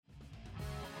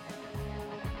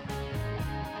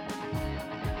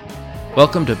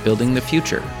Welcome to Building the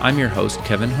Future. I'm your host,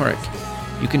 Kevin Horick.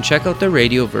 You can check out the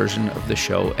radio version of the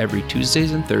show every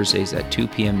Tuesdays and Thursdays at 2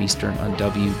 p.m. Eastern on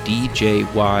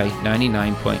WDJY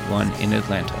 99.1 in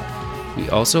Atlanta. We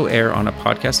also air on a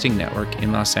podcasting network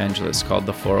in Los Angeles called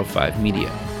the 405 Media.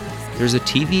 There's a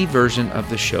TV version of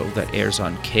the show that airs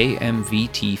on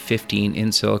KMVT 15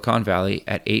 in Silicon Valley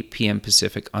at 8 p.m.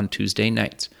 Pacific on Tuesday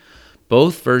nights.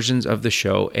 Both versions of the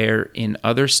show air in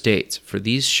other states. For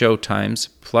these show times,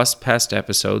 plus past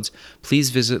episodes,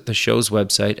 please visit the show's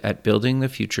website at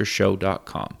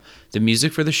buildingthefutureshow.com. The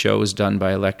music for the show is done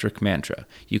by Electric Mantra.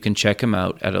 You can check him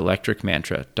out at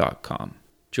electricmantra.com.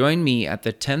 Join me at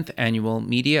the 10th Annual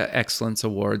Media Excellence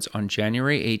Awards on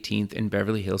January 18th in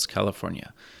Beverly Hills,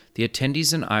 California. The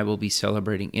attendees and I will be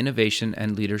celebrating innovation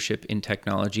and leadership in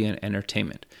technology and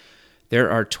entertainment. There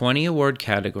are 20 award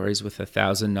categories with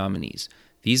 1,000 nominees.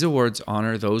 These awards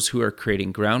honor those who are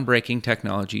creating groundbreaking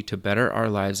technology to better our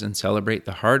lives and celebrate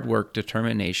the hard work,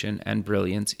 determination, and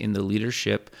brilliance in the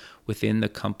leadership within the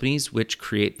companies which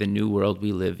create the new world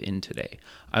we live in today.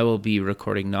 I will be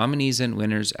recording nominees and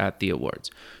winners at the awards.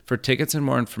 For tickets and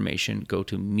more information, go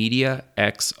to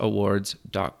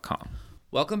MediaXAwards.com.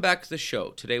 Welcome back to the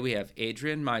show. Today we have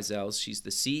Adrienne Meisels. She's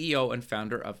the CEO and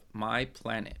founder of My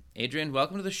Planet. Adrienne,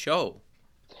 welcome to the show.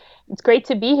 It's great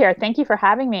to be here. Thank you for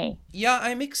having me. Yeah,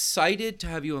 I'm excited to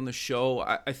have you on the show.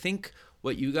 I think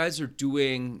what you guys are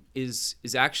doing is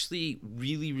actually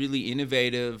really, really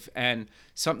innovative and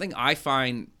something I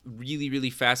find really, really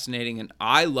fascinating and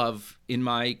I love in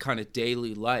my kind of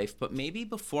daily life. But maybe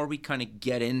before we kind of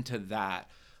get into that,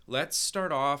 let's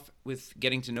start off with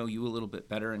getting to know you a little bit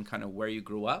better and kind of where you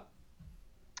grew up.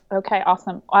 Okay,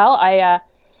 awesome. Well,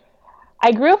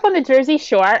 I grew up on the Jersey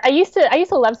Shore. I used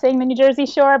to love saying the New Jersey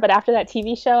Shore, but after that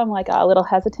TV show, I'm like a little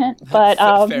hesitant. But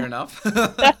fair enough.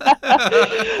 But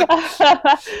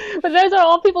those are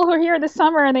all people who are here this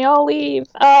summer, and they all leave.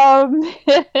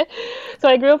 So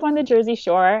I grew up on the Jersey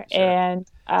Shore, sure. And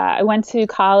I went to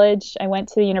college. I went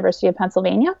to the University of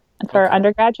Pennsylvania for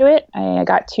undergraduate. I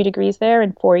got 2 degrees there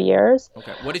in 4 years.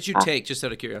 Okay. What did you take, just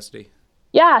out of curiosity?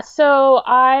 Yeah, so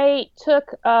I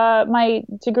took my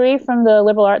degree from the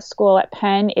liberal arts school at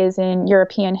Penn is in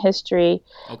European history.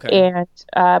 Okay. And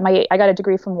I got a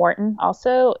degree from Wharton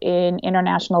also in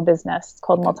international business. It's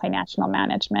called multinational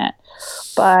management.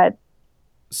 But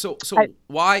So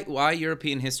why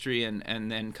European history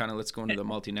and then kind of let's go into the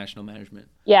multinational management?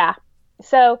 Yeah.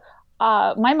 So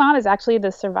my mom is actually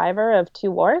the survivor of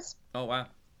 2 wars. Oh, wow.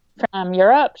 From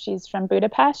Europe. She's from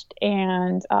Budapest.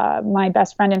 And my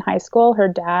best friend in high school, her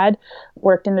dad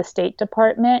worked in the State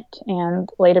Department and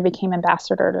later became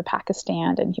ambassador to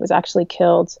Pakistan. And he was actually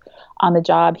killed on the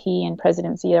job. He and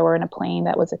President Zia were in a plane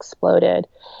that was exploded.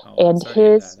 Oh, and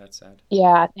that's sad.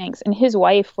 Yeah, thanks. And his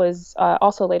wife was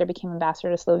also later became ambassador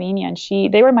to Slovenia. And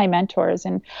they were my mentors.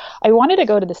 And I wanted to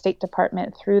go to the State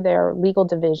Department through their legal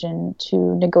division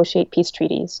to negotiate peace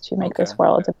treaties to make this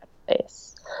world a better place.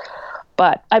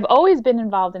 But I've always been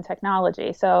involved in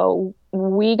technology. So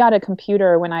we got a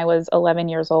computer when I was 11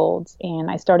 years old, and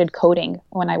I started coding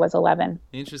when I was 11.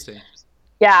 Interesting.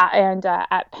 Yeah, and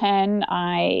at Penn,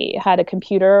 I had a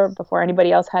computer before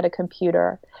anybody else had a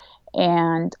computer.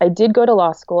 And I did go to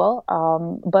law school,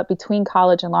 but between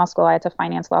college and law school, I had to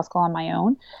finance law school on my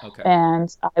own. Okay.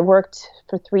 And I worked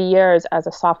for 3 years as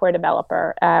a software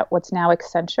developer at what's now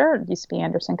Accenture, it used to be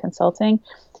Anderson Consulting,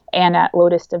 and at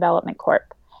Lotus Development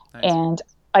Corp. Nice. And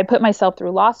I put myself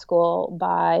through law school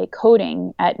by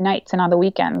coding at nights and on the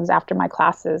weekends after my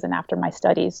classes and after my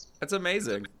studies. That's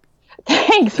amazing.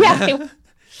 Thanks. Yeah.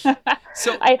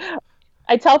 So I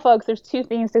tell folks there's 2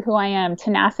 themes to who I am: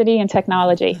 tenacity and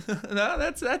technology. No,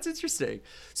 that's interesting.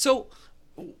 So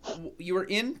you were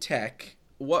in tech.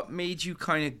 What made you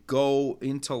kind of go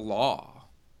into law?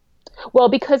 Well,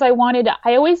 because I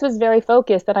always was very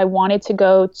focused that I wanted to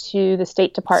go to the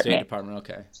State Department.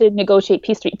 To negotiate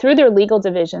peace treaties through their legal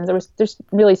divisions. There's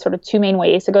really sort of 2 main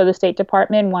ways to go to the State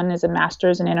Department. One is a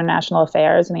master's in international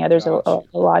affairs, and the other is a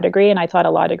law degree. And I thought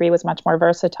a law degree was much more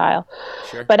versatile.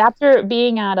 Sure. But after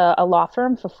being at a law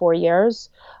firm for 4 years,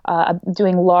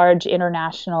 doing large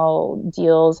international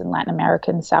deals in Latin America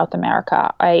and South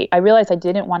America, I realized I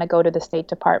didn't want to go to the State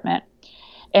Department.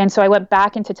 And so I went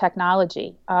back into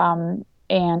technology,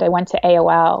 and I went to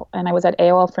AOL, and I was at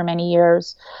AOL for many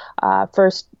years,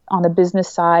 first on the business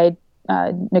side,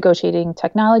 negotiating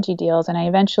technology deals, and I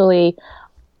eventually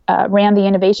ran the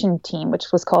innovation team,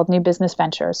 which was called New Business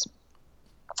Ventures.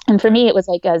 And for me, it was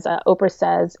like, as Oprah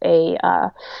says, a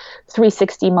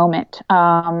 360 moment,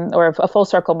 or a full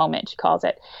circle moment, she calls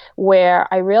it, where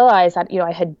I realized that,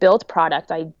 I had built product.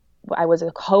 I I was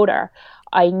a coder.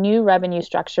 I knew revenue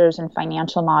structures and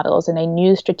financial models, and I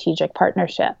knew strategic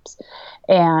partnerships.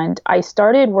 And I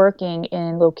started working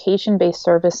in location-based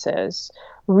services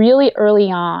really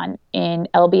early on in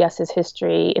LBS's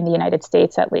history in the United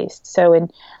States, at least. So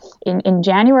in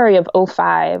January of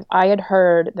 '05, I had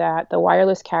heard that the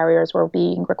wireless carriers were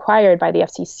being required by the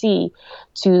FCC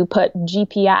to put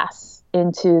GPS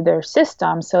into their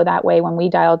system, so that way when we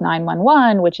dialed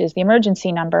 911, which is the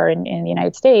emergency number in the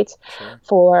United States, sure,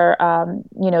 for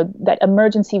that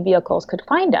emergency vehicles could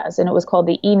find us, and it was called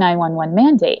the E911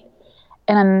 mandate.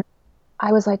 And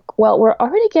I was like, well, we're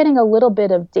already getting a little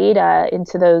bit of data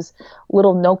into those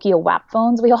little Nokia WAP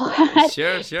phones we all had.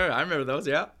 Sure, I remember those.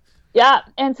 Yeah,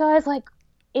 and so I was like,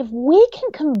 if we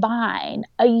can combine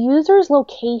a user's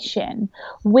location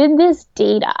with this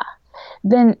data,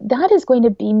 then that is going to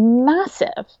be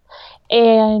massive.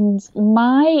 And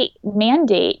my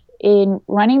mandate in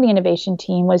running the innovation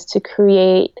team was to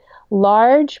create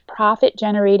large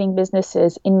profit-generating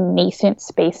businesses in nascent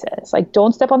spaces. Like,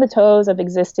 don't step on the toes of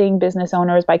existing business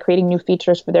owners by creating new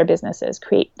features for their businesses.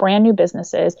 Create brand new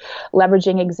businesses,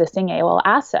 leveraging existing AOL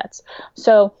assets.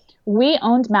 So we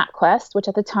owned MapQuest, which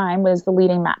at the time was the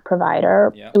leading map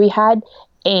provider. Yeah. We had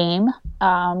AIM,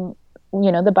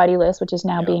 the buddy list, which is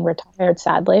now being retired,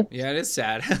 sadly. Yeah, it is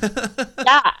sad.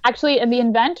 Yeah, actually, and the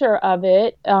inventor of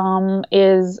it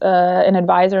is an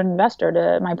advisor and investor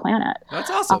to My Planet. That's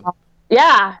awesome.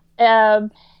 Yeah.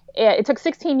 It took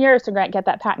 16 years to get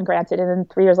that patent granted, and then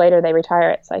 3 years later they retire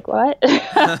it. It's like, what?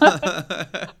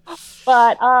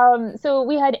 But so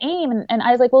we had AIM, and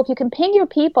I was like, well, if you can ping your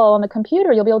people on the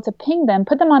computer, you'll be able to ping them,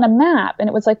 put them on a map. And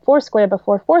it was like Foursquare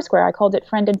before Foursquare. I called it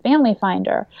Friend and Family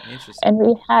Finder. Interesting. And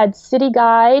we had City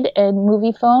Guide and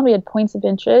Movie Phone. We had points of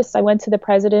interest. I went to the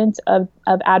president of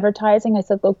advertising. I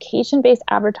said, location-based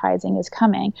advertising is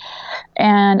coming.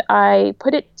 And I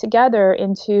put it together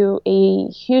into a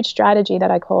huge strategy that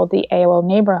I called the AOL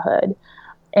neighborhood.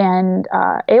 And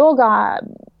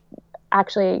AOL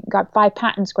actually got 5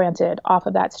 patents granted off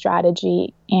of that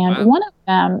strategy. And one of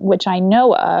them, which I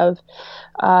know of,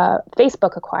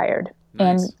 Facebook acquired.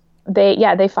 Nice. And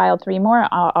they filed 3 more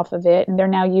off of it, and they're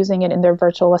now using it in their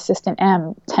virtual assistant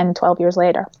M 10, 12 years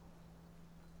later.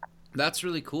 That's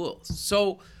really cool.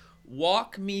 So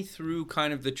walk me through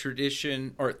kind of the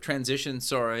transition,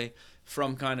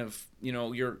 from kind of,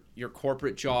 your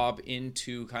corporate job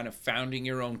into kind of founding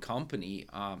your own company,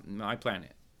 My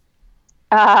Planet.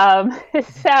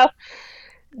 So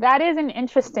that is an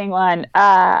interesting one.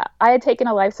 I had taken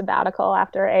a life sabbatical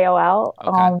after AOL.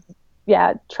 Okay.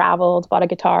 Traveled, bought a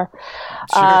guitar.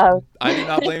 Sure. I do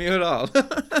not blame you at all.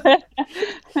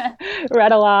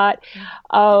 Read a lot.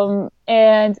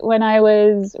 And when I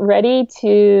was ready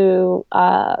to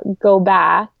go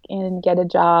back and get a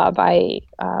job, I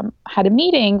had a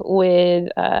meeting with,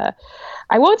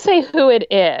 I won't say who it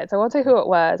is. I won't say who it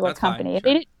was, what That's company.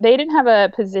 Fine, sure. They didn't have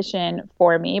a position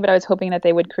for me, but I was hoping that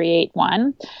they would create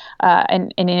one,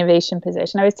 an innovation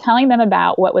position. I was telling them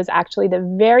about what was actually the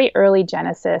very early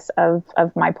genesis of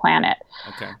My Planet.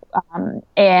 Okay.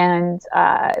 And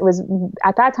it was,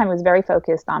 at that time, it was very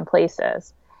focused on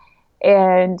places.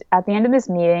 And at the end of this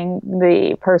meeting,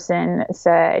 the person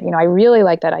said, I really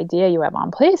like that idea you have on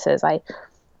places. I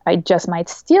just might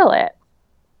steal it.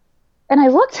 And I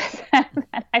looked at him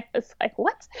and I was like,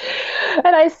 what?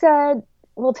 And I said,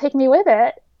 well, take me with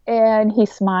it. And he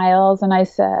smiles and I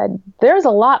said, there's a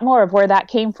lot more of where that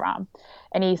came from.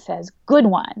 And he says, good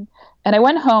one. And I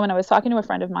went home and I was talking to a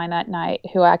friend of mine that night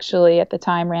who actually at the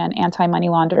time ran anti-money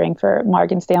laundering for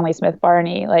Morgan Stanley Smith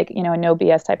Barney, like, a no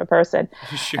BS type of person.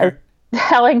 Sure.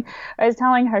 I was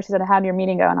telling her, she said, how'd your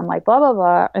meeting go? And I'm like, blah, blah,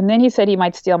 blah. And then he said he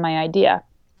might steal my idea.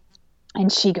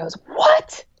 And she goes,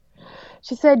 what?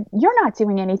 She said, you're not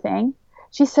doing anything.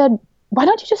 She said, why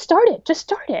don't you just start it? Just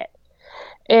start it.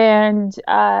 And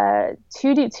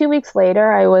 2 weeks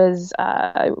later,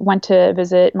 I went to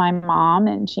visit my mom,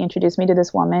 and she introduced me to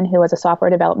this woman who has a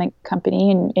software development company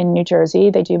in New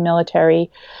Jersey. They do military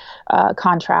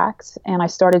contracts. And I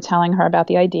started telling her about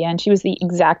the idea, and she was the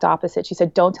exact opposite. She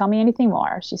said, don't tell me anything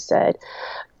more. She said,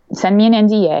 send me an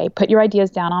NDA, put your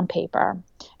ideas down on paper,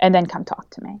 and then come talk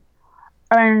to me.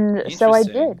 And so I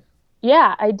did.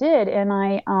 Yeah, I did. And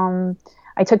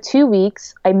I took 2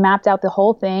 weeks. I mapped out the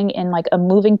whole thing in like a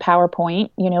moving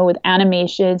PowerPoint, with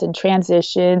animations and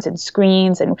transitions and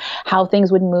screens and how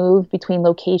things would move between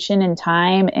location and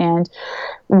time. And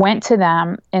went to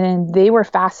them, and they were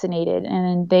fascinated,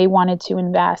 and they wanted to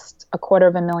invest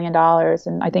 $250,000.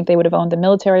 And I think they would have owned the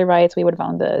military rights. We would have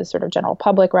owned the sort of general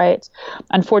public rights.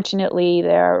 Unfortunately,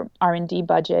 their R&D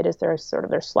budget is their sort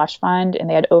of their slush fund, and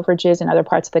they had overages in other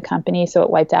parts of the company, so it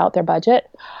wiped out their budget.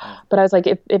 But I was like,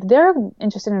 if they're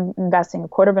interested in investing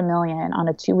 $250,000 on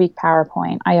a 2-week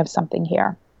PowerPoint, I have something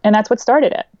here. And that's what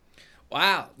started it.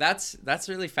 Wow, that's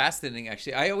really fascinating,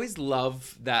 actually. I always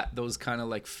love those kind of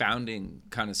like founding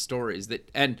kind of stories,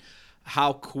 and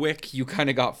how quick you kind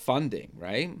of got funding,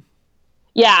 right?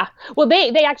 Yeah. Well,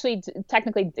 they actually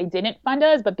technically they didn't fund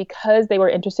us, but because they were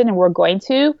interested and were going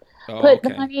to put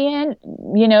the money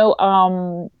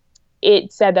in,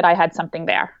 it said that I had something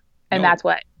there, and that's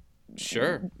what.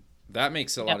 Sure, that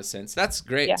makes a lot of sense. That's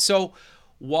great. Yeah. So,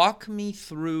 walk me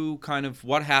through kind of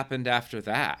what happened after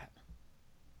that.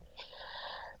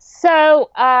 So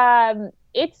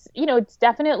it's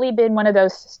definitely been one of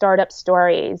those startup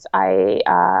stories.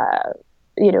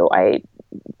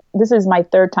 This is my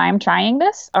third time trying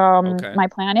this. My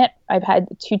Planet. I've had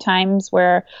 2 times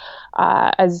where,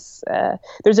 there's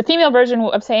a female version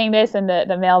of saying this and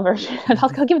the male version. I'll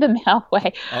give the male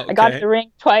way. Okay. I got the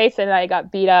ring twice and I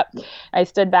got beat up. I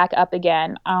stood back up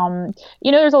again.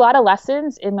 There's a lot of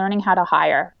lessons in learning how to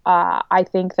hire. I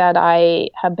think that I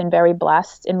have been very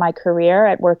blessed in my career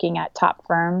at working at top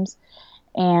firms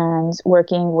and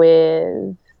working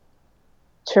with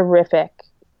terrific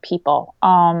people.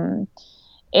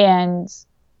 And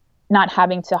not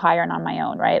having to hire on my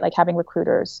own, right? Like having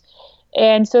recruiters.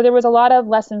 And so there was a lot of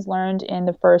lessons learned in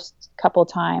the first couple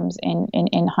times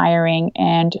in hiring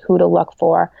and who to look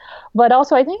for. But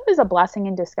also I think it was a blessing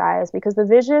in disguise, because the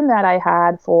vision that I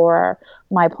had for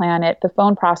My Planet, the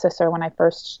phone processor when I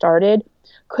first started,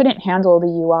 couldn't handle the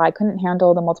UI, couldn't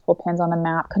handle the multiple pins on the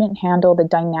map, couldn't handle the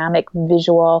dynamic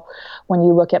visual. When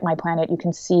you look at My Planet, you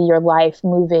can see your life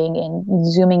moving and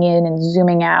zooming in and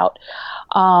zooming out.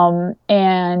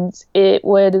 And it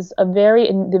was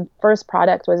the first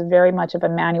product was very much of a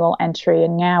manual entry,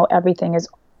 and now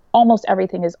almost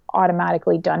everything is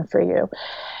automatically done for you.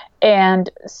 And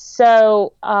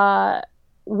so,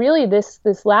 really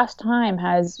this last time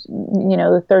has,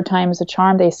 the third time is a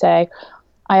charm, they say.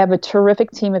 I have a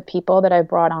terrific team of people that I've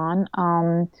brought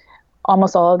on.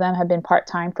 Almost all of them have been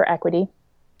part-time for equity.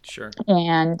 Sure.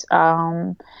 And,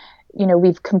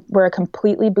 we're a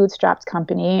completely bootstrapped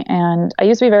company, and I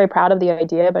used to be very proud of the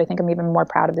idea, but I think I'm even more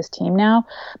proud of this team now,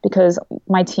 because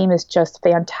my team is just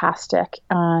fantastic.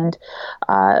 And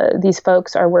these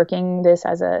folks are working this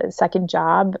as a second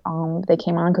job. They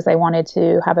came on because they wanted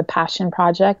to have a passion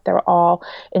project. They're all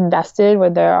invested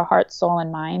with their heart, soul, and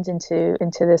mind into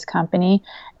this company.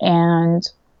 And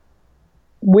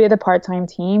with a part-time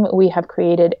team, we have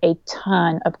created a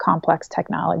ton of complex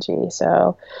technology.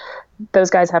 So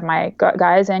those guys have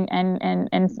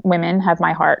and women have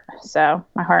my heart. So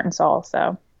my heart and soul.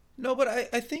 So no, but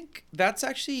I think that's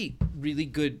actually really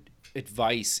good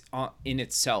advice in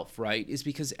itself, right? Is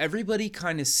because everybody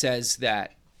kind of says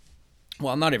that.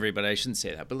 Well, not everybody, I shouldn't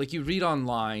say that, but like you read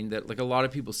online that like a lot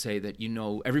of people say that,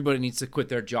 everybody needs to quit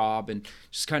their job and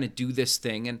just kind of do this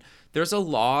thing. And there's a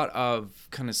lot of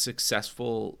kind of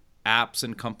successful apps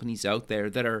and companies out there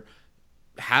that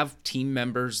have team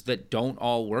members that don't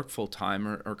all work full time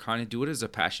or kind of do it as a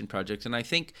passion project. And I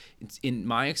think in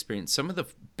my experience, some of the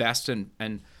best and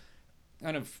kind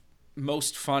of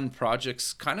most fun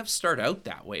projects kind of start out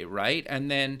that way, right? And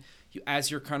then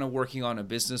as you're kind of working on a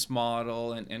business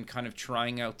model and kind of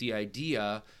trying out the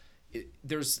idea,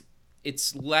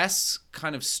 it's less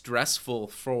kind of stressful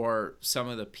for some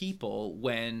of the people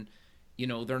when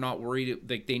they're not worried,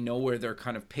 like they know where their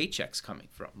kind of paycheck's coming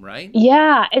from, right?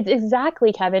 Yeah, it's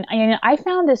exactly, Kevin. I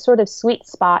found this sort of sweet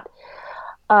spot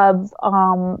of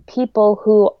people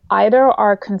who either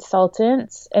are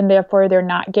consultants and therefore they're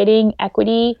not getting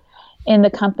equity in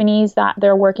the companies that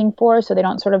they're working for, so they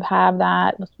don't sort of have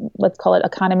that, let's call it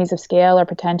economies of scale or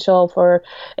potential for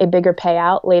a bigger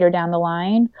payout later down the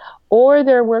line, or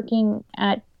they're working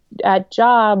at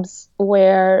jobs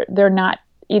where they're not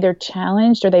either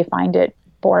challenged or they find it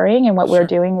boring, and what we're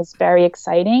doing is very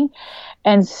exciting.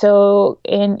 And so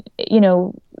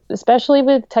especially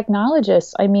with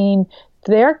technologists,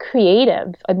 they're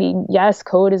creative. Yes,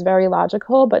 code is very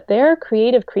logical, but they're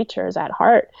creative creatures at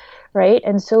heart, right?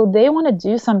 And so they want to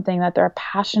do something that they're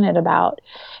passionate about.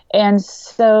 And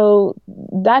so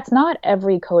that's not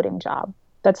every coding job.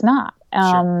 That's not.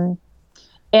 And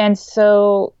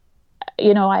so,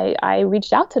 I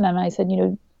reached out to them and I said,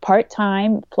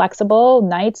 part-time, flexible,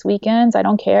 nights, weekends, I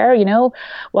don't care,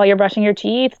 while you're brushing your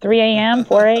teeth, 3 a.m.,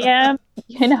 4 a.m.,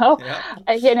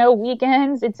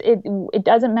 weekends, it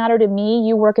doesn't matter to me.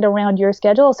 You work it around your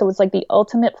schedule. So it's like the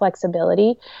ultimate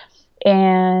flexibility.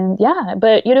 And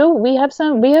but we have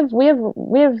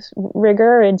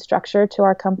rigor and structure to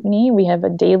our company. We have a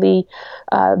daily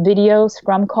video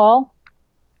scrum call.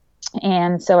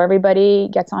 And so everybody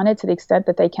gets on it to the extent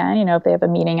that they can. If they have a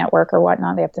meeting at work or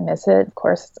whatnot, they have to miss it. Of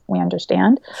course, we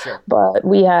understand. Sure. But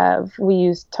we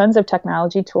use tons of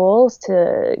technology tools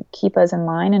to keep us in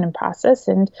line and in process.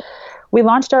 And we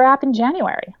launched our app in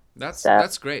January.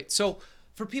 That's great. So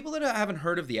for people that haven't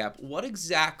heard of the app, what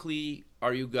exactly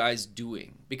are you guys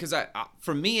doing? Because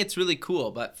for me, it's really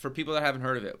cool. But for people that haven't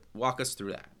heard of it, walk us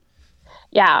through that.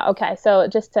 Yeah. Okay. So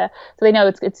so they know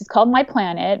it's called My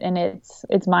Planet, and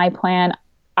it's My Plan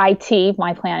IT,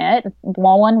 My Planet,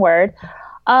 one word.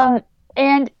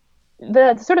 And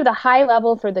the sort of the high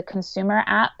level for the consumer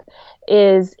app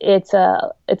is it's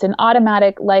an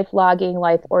automatic life logging,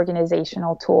 life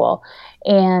organizational tool,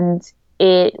 and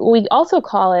we also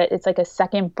call it's like a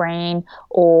second brain,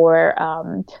 or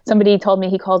somebody told me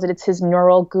he calls it's his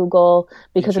neural Google,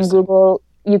 because in Google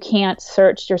you can't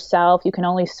search yourself. You can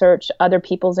only search other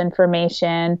people's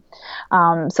information.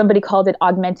 Somebody called it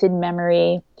augmented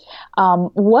memory.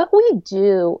 What we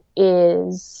do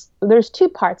is there's two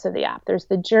parts of the app. There's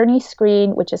the journey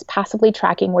screen, which is passively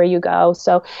tracking where you go.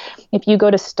 So if you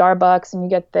go to Starbucks and you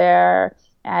get there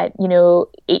at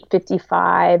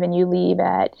 8:55 and you leave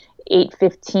at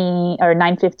 8:15 or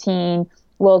 9:15,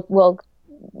 we'll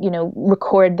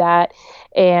record that,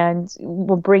 and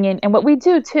we'll bring in. And what we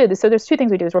do too, so there's two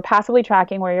things we do, is we're passively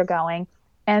tracking where you're going,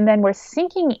 and then we're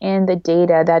syncing in the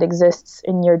data that exists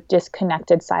in your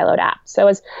disconnected siloed app. So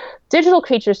as digital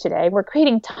creatures today, we're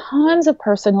creating tons of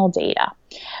personal data,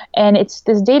 and this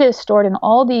data is stored in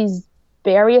all these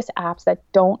various apps that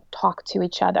don't talk to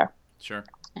each other. Sure.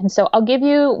 And so I'll give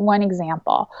you one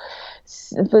example.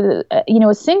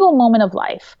 A single moment of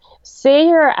life. Say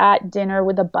you're at dinner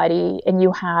with a buddy and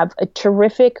you have a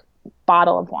terrific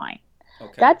bottle of wine.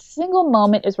 Okay. That single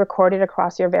moment is recorded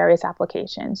across your various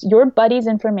applications. Your buddy's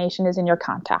information is in your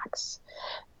contacts.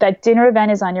 That dinner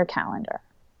event is on your calendar.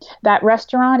 That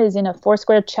restaurant is in a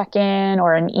Foursquare check-in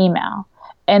or an email.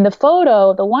 And the photo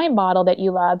of the wine bottle that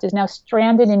you loved is now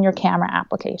stranded in your camera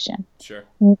application. Sure.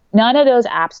 None of those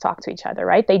apps talk to each other,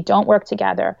 right? They don't work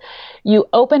together. You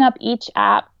open up each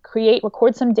app,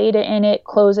 record some data in it,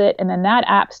 close it, and then that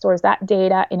app stores that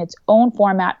data in its own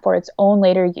format for its own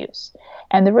later use.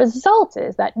 And the result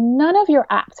is that none of your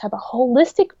apps have a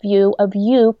holistic view of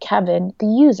you, Kevin, the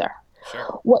user.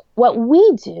 Sure. What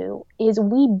we do is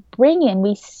we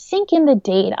sync in the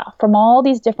data from all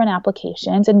these different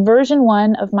applications. And version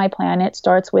 1 of My Planet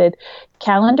starts with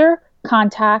calendar,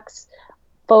 contacts,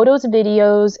 photos,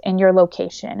 videos, and your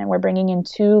location. And we're bringing in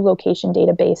 2 location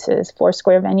databases,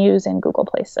 Foursquare Venues and Google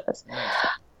Places.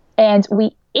 And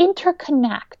we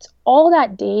interconnect all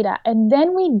that data, and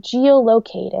then we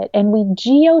geolocate it and we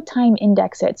geotime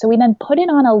index it. So we then put it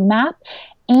on a map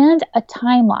and a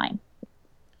timeline,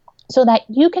 so that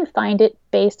you can find it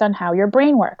based on how your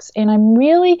brain works. And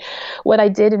what I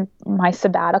did in my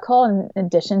sabbatical, in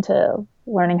addition to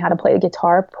learning how to play the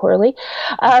guitar poorly,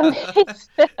 it's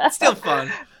still fun.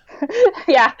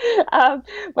 Yeah,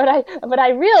 but I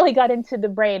really got into the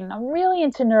brain, and I'm really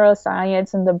into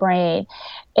neuroscience and the brain,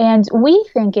 and we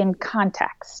think in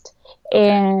context. Okay.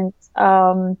 And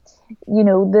the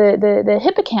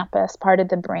hippocampus part of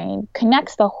the brain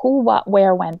connects the who, what,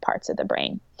 where, when parts of the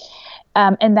brain.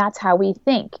 And that's how we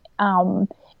think.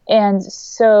 And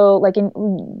so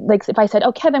if I said,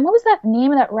 "Oh, Kevin, what was that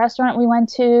name of that restaurant we went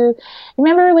to?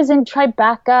 Remember, it was in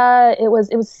Tribeca. It was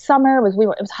summer. It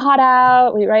was hot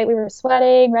out. We were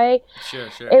sweating, right?" Sure.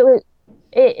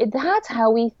 That's how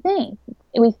we think.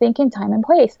 We think in time and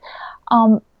place.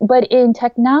 But in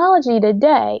technology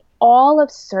today, all of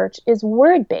search is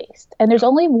word-based, and there's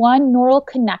only one neural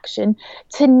connection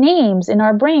to names in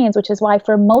our brains, which is why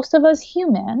for most of us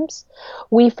humans,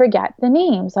 we forget the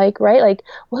names. Well,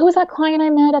 who was that client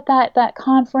I met at that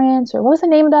conference, or what was the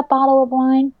name of that bottle of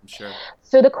wine? Sure.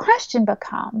 So the question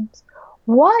becomes,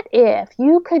 what if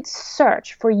you could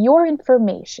search for your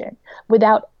information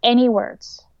without any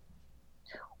words?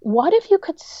 What if you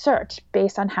could search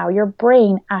based on how your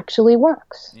brain actually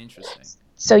works? Interesting.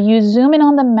 So you zoom in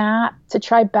on the map to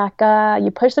Tribeca, you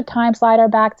push the time slider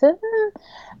back to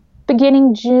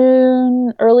beginning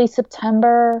June, early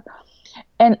September,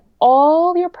 and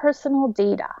all your personal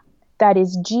data that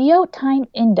is geotime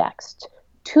indexed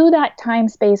to that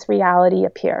time-space reality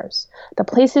appears. The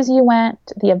places you went,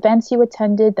 the events you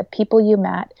attended, the people you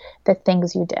met, the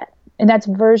things you did. And that's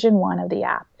version 1 of the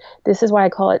app. This is why I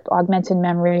call it augmented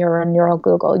memory or neural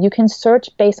Google. You can search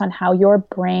based on how your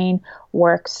brain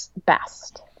works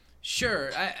best. Sure.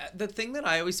 The thing that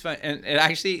I always find, and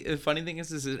actually the funny thing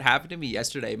is it happened to me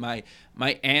yesterday. My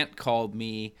aunt called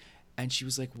me and she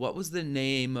was like, what was the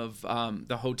name of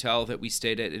the hotel that we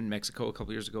stayed at in Mexico a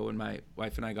couple years ago when my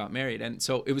wife and I got married? And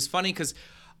so it was funny because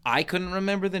I couldn't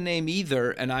remember the name either.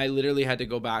 And I literally had to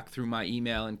go back through my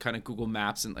email and kind of Google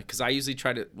Maps. And because I usually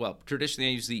traditionally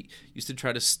I usually used to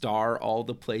try to star all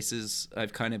the places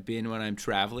I've kind of been when I'm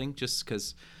traveling, just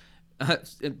because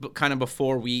kind of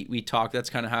before we talked,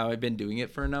 that's kind of how I've been doing it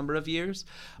for a number of years.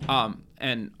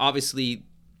 And obviously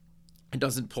it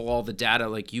doesn't pull all the data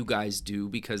like you guys do,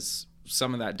 because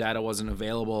some of that data wasn't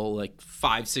available like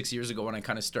 5-6 years ago when I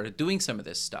kind of started doing some of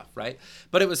this stuff, right?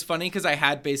 But it was funny because I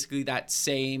had basically that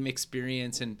same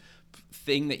experience and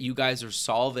thing that you guys are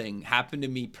solving happened to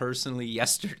me personally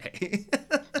yesterday.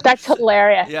 That's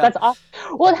hilarious. Yeah. That's awesome.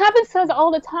 Well, it happens to us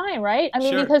all the time, right? I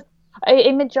mean, Sure. Because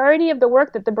a majority of the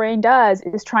work that the brain does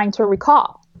is trying to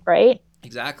recall, right?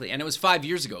 Exactly. And it was 5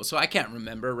 years ago, so I can't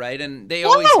remember, right? And they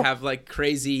always have like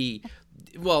crazy...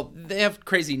 Well, they have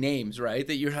crazy names, right?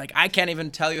 That you're like, I can't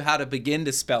even tell you how to begin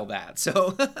to spell that.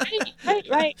 So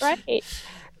right.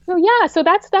 So yeah, so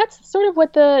that's sort of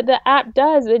what the app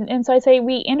does. And so I say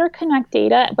we interconnect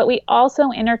data, but we also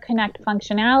interconnect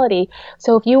functionality.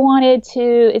 So if you wanted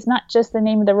to, it's not just the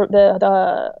name of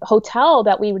the hotel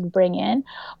that we would bring in,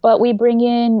 but we bring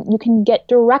in, you can get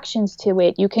directions to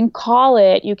it. You can call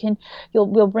it.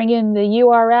 We'll bring in the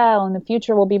URL. In the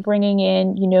future, we'll be bringing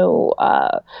in,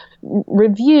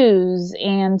 reviews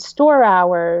and store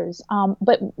hours.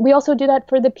 But we also do that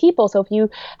for the people. So if you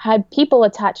had people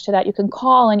attached to that, you can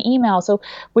call and email. So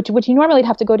which you normally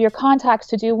have to go to your contacts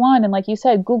to do one, and like you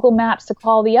said, Google Maps to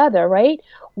call the other, right?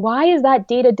 Why is that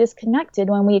data disconnected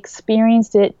when we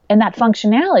experienced it, and that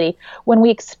functionality when we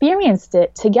experienced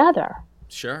it together?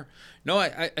 Sure. No,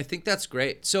 I think that's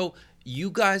great. So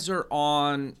you guys are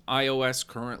on iOS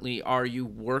currently. Are you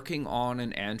working on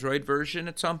an Android version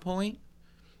at some point?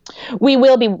 We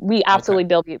will be. We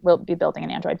absolutely will be building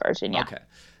an Android version. Yeah. Okay.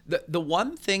 The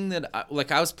one thing that I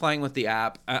was playing with the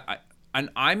app, and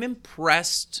I'm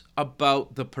impressed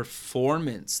about the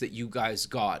performance that you guys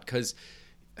got, because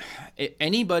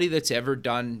anybody that's ever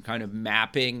done kind of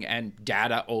mapping and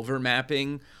data over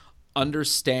mapping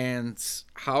understands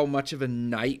how much of a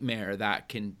nightmare that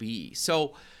can be.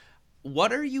 So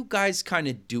what are you guys kind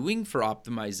of doing for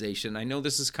optimization? I know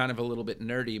this is kind of a little bit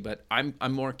nerdy, but I'm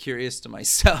more curious to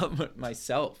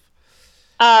myself.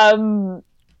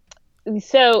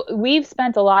 So we've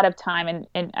spent a lot of time,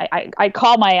 and I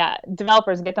call my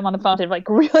developers and get them on the phone to like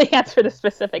really answer the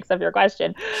specifics of your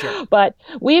question. Sure. But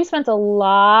we've spent a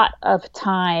lot of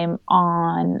time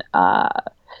on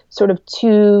sort of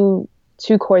two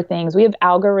core things. We have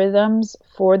algorithms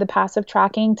for the passive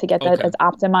tracking to get that as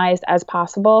optimized as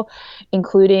possible,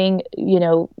 including,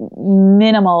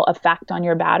 minimal effect on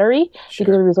your battery. Sure.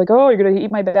 Because everybody's like, oh, you're going to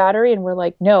eat my battery. And we're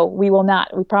like, no, we will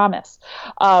not. We promise.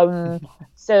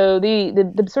 So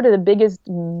the sort of the biggest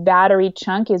battery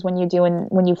chunk is when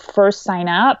you first sign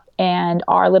up, and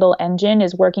our little engine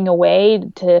is working away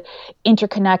to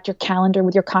interconnect your calendar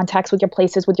with your contacts, with your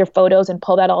places, with your photos, and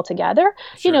pull that all together.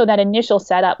 Sure. That initial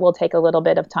setup will take a little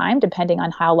bit of time, depending on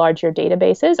how large your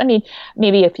database is. I mean,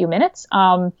 maybe a few minutes.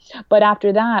 But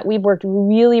after that, we've worked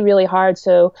really, really hard.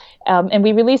 So, and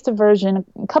we released a version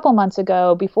a couple months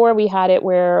ago. Before we had it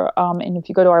where, and if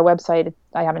you go to our website,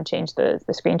 I haven't changed the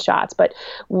screenshots, but it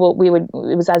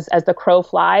was as the crow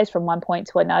flies from one point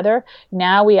to another.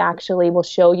 Now we actually will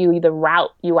show you the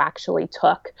route you actually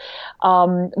took.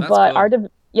 But cool.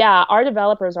 Our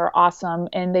developers are awesome,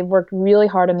 and they've worked really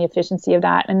hard on the efficiency of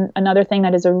that. And another thing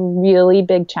that is a really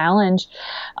big challenge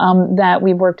that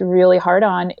we've worked really hard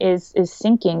on is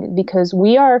syncing, because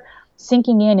we are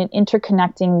syncing in and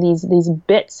interconnecting these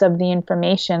bits of the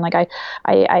information. Like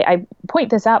I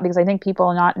point this out because I think people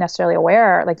are not necessarily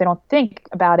aware, like they don't think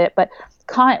about it, but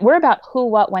we're about who,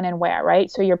 what, when, and where, right?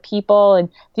 So your people, and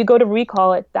if you go to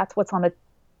recall it, that's what's on the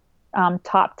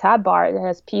top tab bar. It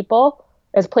has people,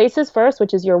 as places first,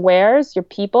 which is your wheres, your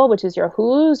people, which is your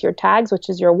who's, your tags, which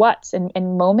is your what's, and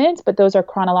moments, but those are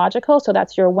chronological, so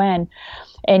that's your when.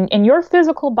 And your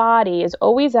physical body is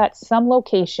always at some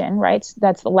location, right?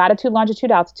 That's the latitude, longitude,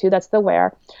 altitude, that's the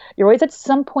where. You're always at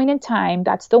some point in time,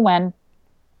 that's the when.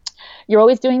 You're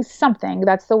always doing something.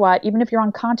 That's the what. Even if you're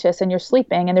unconscious and you're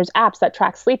sleeping, and there's apps that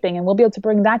track sleeping, and we'll be able to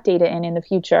bring that data in the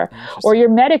future. Or you're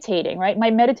meditating, right?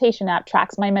 My meditation app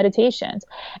tracks my meditations.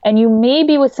 And you may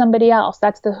be with somebody else.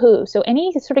 That's the who. So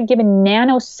any sort of given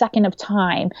nanosecond of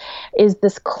time is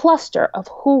this cluster of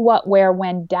who, what, where,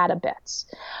 when data bits.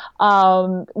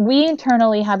 We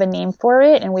internally have a name for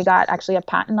it, and we got actually a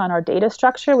patent on our data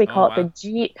structure. We call it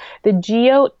the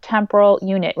geotemporal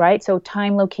unit, right? So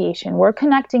time, location. We're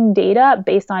connecting data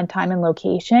based on time and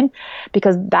location,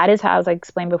 because that is how, as I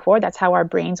explained before, that's how our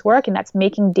brains work, and that's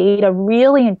making data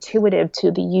really intuitive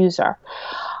to the user.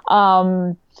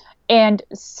 And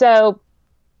so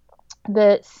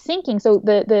the syncing, so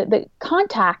the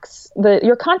contacts,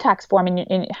 your contacts form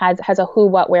has a who,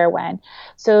 what, where, when.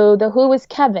 So the who is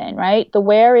Kevin, right? The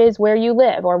where is where you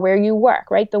live or where you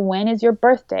work, right? The when is your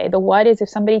birthday. The what is if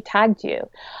somebody tagged you.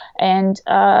 And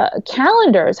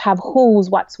calendars have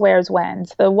who's, what's, where's,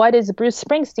 when's. The what is Bruce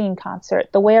Springsteen concert.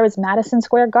 The where is Madison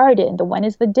Square Garden. The when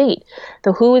is the date.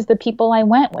 The who is the people I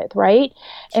went with, right?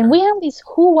 Sure. And we have these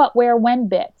who, what, where, when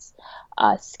bits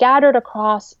scattered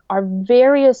across our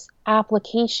various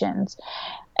applications.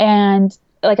 And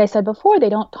like I said before, they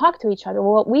don't talk to each other.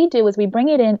 Well, what we do is we bring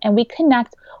it in and we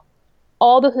connect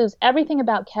all the who's, everything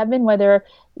about Kevin, whether,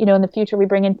 in the future we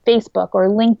bring in Facebook or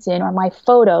LinkedIn or my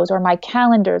photos or my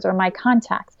calendars or my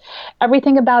contacts,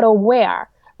 everything about a where,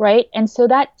 right? And so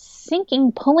that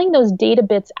syncing, pulling those data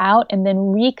bits out and then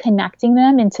reconnecting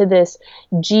them into this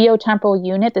geotemporal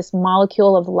unit, this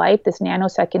molecule of life, this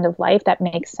nanosecond of life that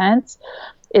makes sense,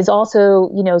 is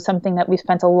also, something that we've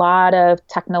spent a lot of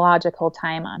technological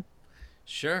time on.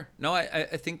 Sure. No, I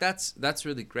think that's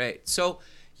really great. So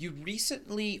you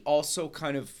recently also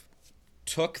kind of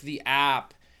took the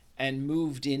app and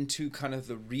moved into kind of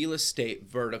the real estate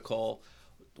vertical.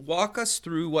 Walk us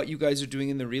through what you guys are doing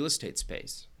in the real estate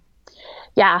space.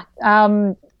 Yeah.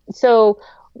 So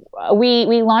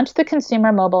we launched the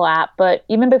consumer mobile app, but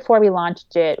even before we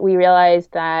launched it, we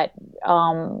realized that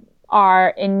our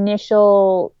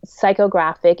initial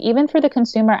psychographic, even for the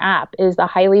consumer app, is the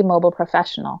highly mobile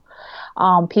professional.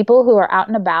 People who are out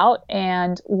and about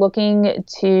and looking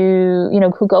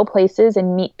to, who go places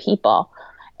and meet people.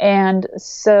 And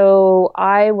so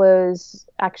I was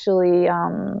actually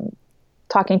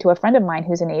talking to a friend of mine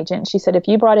who's an agent. She said, if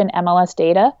you brought in MLS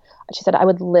data, she said, I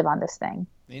would live on this thing.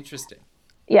 Interesting.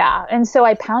 Yeah. And so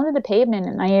I pounded the pavement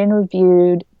and I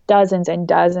interviewed dozens and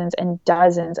dozens and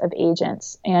dozens of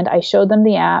agents. And I showed them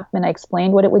the app and I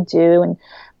explained what it would do and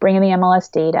bring in the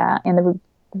MLS data. And the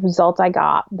results I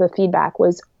got, the feedback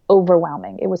was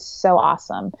overwhelming. It was so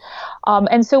awesome.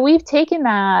 And so we've taken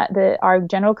our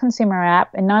general consumer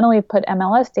app and not only put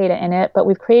MLS data in it, but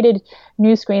we've created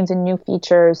new screens and new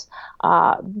features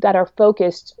that are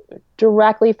focused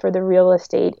directly for the real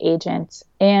estate agents.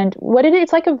 And what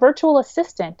it's like a virtual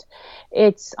assistant.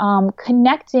 It's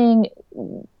connecting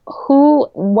who,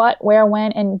 what, where,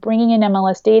 when, and bringing in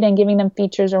MLS data and giving them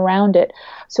features around it.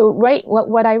 So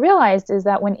what I realized is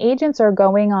that when agents are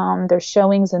going on their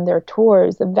showings and their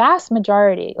tours, the vast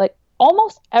majority, like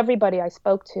almost everybody I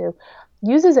spoke to,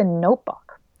 uses a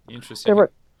notebook. Interesting.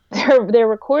 They're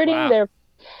recording. Wow.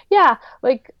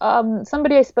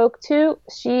 Somebody I spoke to,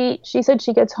 she said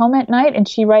she gets home at night and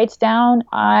she writes down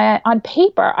on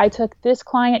paper, I took this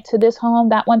client to this home,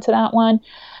 that one to that one.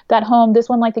 That home, this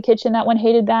one liked the kitchen, that one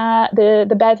hated that,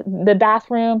 the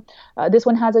bathroom, this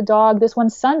one has a dog, this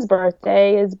one's son's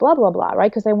birthday is blah, blah, blah,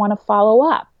 right? Because they want to follow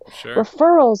up. Sure.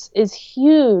 Referrals is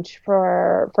huge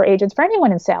for agents, for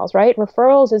anyone in sales, right?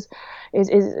 Referrals is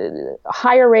a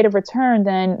higher rate of return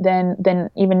than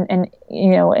even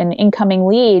an incoming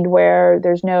lead where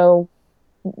there's no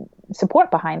support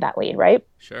behind that lead, right?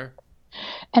 Sure.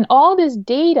 And all this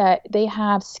data they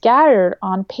have scattered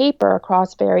on paper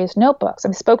across various notebooks.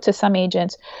 I spoke to some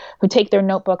agents who take their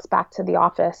notebooks back to the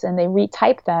office and they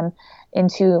retype them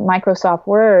into Microsoft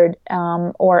Word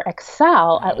or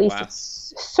Excel. At least wow.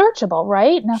 It's searchable,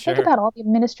 right? Now Sure. Think about all the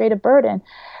administrative burden.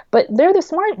 But they're the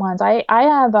smart ones. I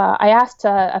asked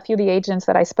a few of the agents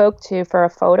that I spoke to for a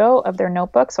photo of their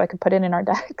notebook so I could put it in our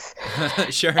decks.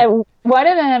 Sure. And one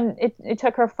of them, it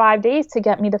took her 5 days to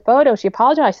get me the photo. She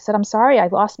apologized. She said, I'm sorry, I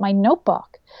lost my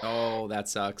notebook. Oh, that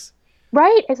sucks.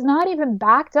 Right? It's not even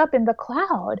backed up in the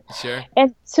cloud. Sure.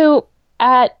 And so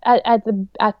at the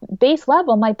base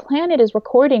level, my planet is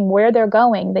recording where they're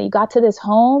going. That you got to this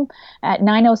home at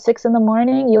 9:06 in the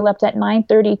morning, you left at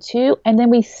 9:32, and then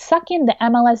we suck in the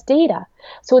MLS data.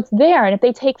 So it's there, and if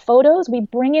they take photos, we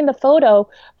bring in the photo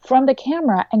from the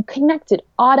camera and connect it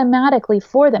automatically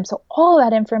for them. So all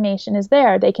that information is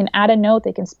there. They can add a note,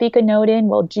 they can speak a note in,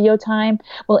 we'll geotime,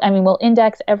 we'll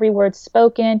index every word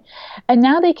spoken. And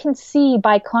now they can see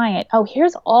by client, oh,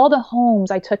 here's all the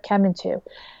homes I took Kevin to.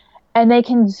 And they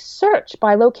can search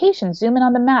by location, zoom in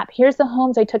on the map. Here's the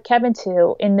homes I took Kevin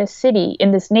to in this city,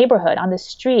 in this neighborhood, on this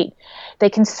street. They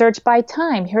can search by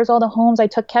time. Here's all the homes I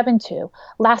took Kevin to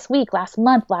last week, last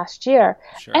month, last year.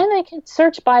 Sure. And they can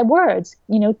search by words,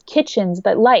 kitchens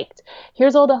that liked.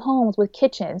 Here's all the homes with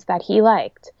kitchens that he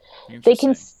liked. They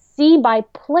can see by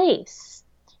place.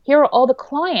 Here are all the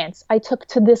clients I took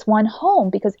to this one home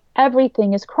because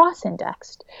everything is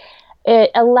cross-indexed.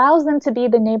 It allows them to be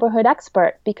the neighborhood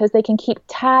expert because they can keep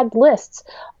tagged lists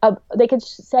they could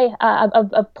say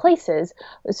of places,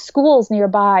 schools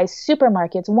nearby,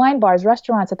 supermarkets, wine bars,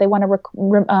 restaurants that they want to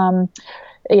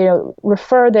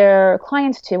refer their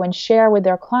clients to and share with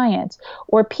their clients,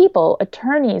 or people,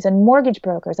 attorneys and mortgage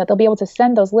brokers that they'll be able to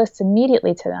send those lists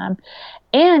immediately to them.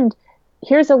 And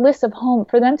here's a list of homes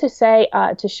for them to say,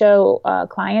 to show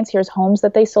clients, here's homes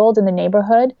that they sold in the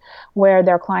neighborhood where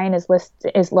their client is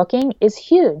looking, is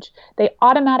huge. They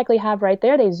automatically have right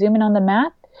there, they zoom in on the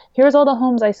map. Here's all the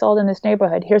homes I sold in this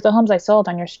neighborhood. Here's the homes I sold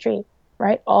on your street,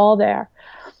 right? All there.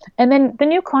 And then the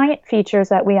new client features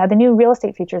that we have, the new real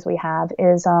estate features we have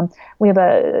is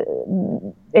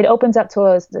it opens up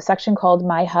to the section called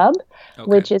My Hub,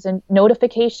 which is a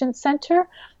notification center.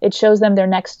 It shows them their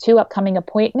next 2 upcoming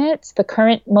appointments, the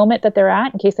current moment that they're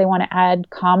at in case they want to add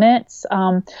comments,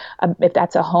 if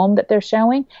that's a home that they're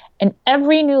showing, and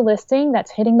every new listing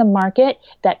that's hitting the market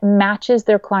that matches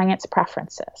their client's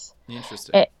preferences.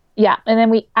 Interesting. Yeah, and then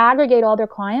we aggregate all their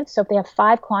clients. So if they have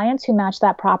 5 clients who match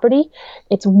that property,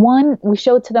 it's one, we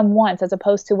show it to them once, as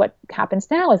opposed to what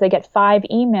happens now is they get 5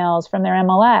 emails from their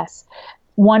MLS,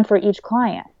 1 for each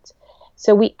client.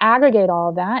 So we aggregate all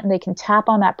of that, and they can tap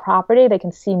on that property, they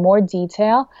can see more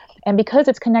detail, and because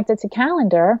it's connected to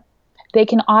calendar, they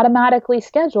can automatically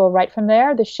schedule right from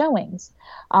there the showings.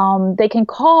 They can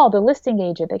call the listing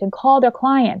agent, they can call their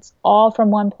clients, all from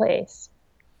one place.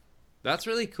 That's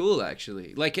really cool,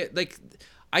 actually.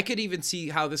 I could even see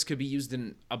how this could be used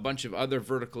in a bunch of other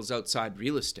verticals outside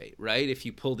real estate, right? If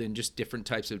you pulled in just different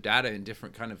types of data in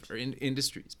different kind of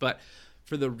industries. But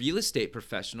for the real estate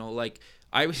professional,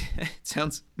 I love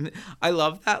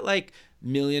that $1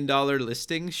 million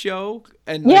listing show,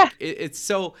 and it's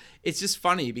just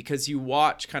funny because you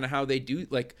watch kind of how they do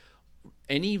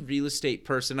any real estate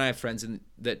person. I have friends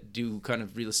that do kind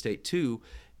of real estate too.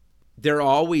 They're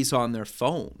always on their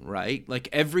phone, right?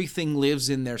 Everything lives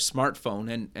in their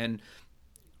smartphone, and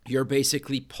you're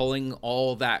basically pulling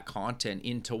all that content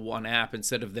into one app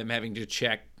instead of them having to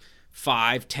check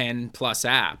 5, 10 plus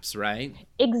apps, right?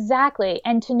 Exactly.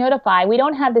 And to notify, we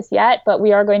don't have this yet, but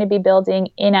we are going to be building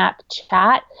in-app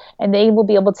chat, and they will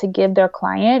be able to give their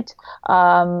client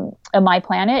a My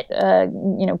Planet,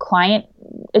 client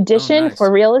edition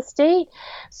for real estate.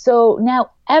 So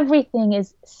now everything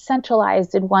is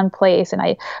centralized in one place. And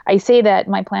I say that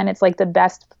My Planet's like the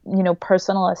best,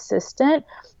 personal assistant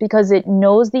because it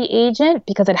knows the agent,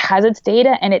 because it has its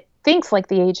data, and it thinks like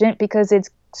the agent because it's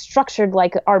structured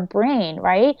like our brain,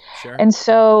 right? Sure. And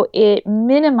so it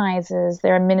minimizes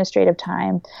their administrative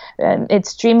time, and it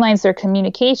streamlines their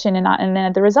communication, and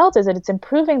then the result is that it's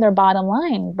improving their bottom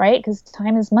line, right? Because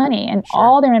time is money, and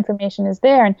all their information is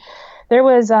there. And there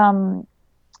was an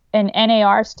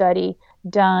NAR study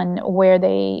done where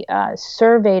they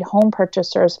surveyed home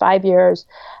purchasers 5 years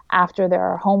after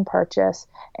their home purchase,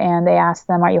 and they asked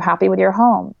them, "Are you happy with your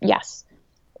home?" Yes.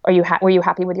 Were you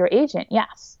happy with your agent?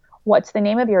 Yes. What's the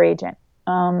name of your agent?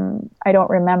 I don't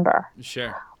remember.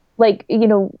 Sure.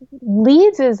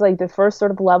 Leads is the first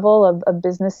sort of level of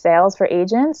business sales for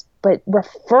agents, but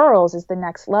referrals is the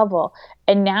next level.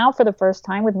 And now for the first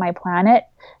time with My Planet,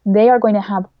 they are going to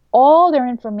have all their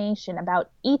information about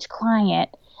each client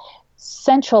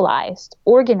centralized,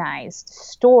 organized,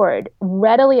 stored,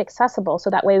 readily accessible.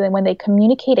 So that way, when they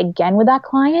communicate again with that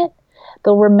client,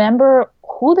 they'll remember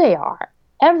who they are,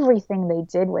 everything they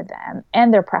did with them,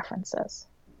 and their preferences.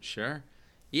 Sure.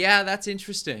 Yeah, that's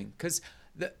interesting. Because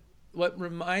what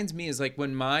reminds me is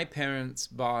when my parents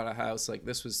bought a house,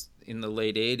 this was in the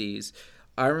late 80s,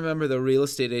 I remember the real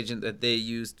estate agent that they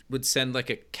used would send a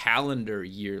calendar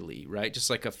yearly, right? Just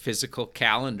a physical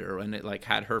calendar, and it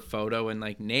had her photo and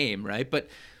name, right? But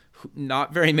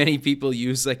not very many people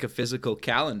use like a physical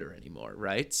calendar anymore,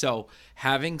 right? So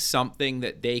having something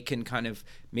that they can kind of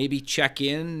maybe check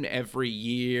in every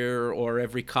year or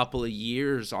every couple of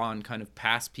years on kind of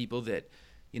past people that,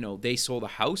 they sold a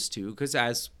house to, because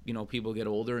as, people get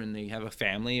older and they have a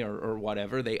family or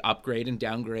whatever, they upgrade and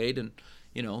downgrade and,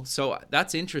 so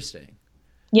that's interesting.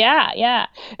 Yeah.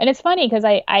 And it's funny because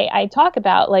I talk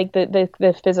about like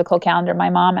the physical calendar. My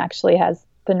mom actually has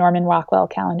the Norman Rockwell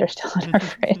calendar still in her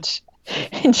fridge.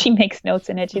 And she makes notes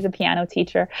in it. She's a piano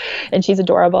teacher and she's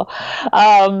adorable.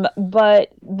 But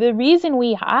the reason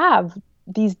we have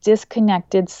these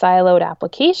disconnected, siloed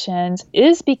applications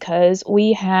is because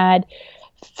we had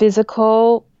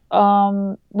physical,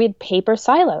 we had paper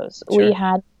silos. Sure. We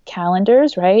had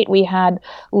calendars, right? We had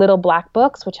little black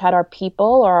books, which had our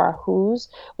people or our who's.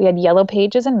 We had yellow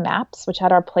pages and maps, which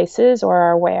had our places or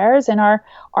our wheres, and our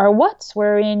what's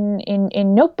were in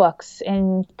notebooks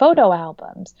and photo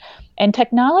albums. And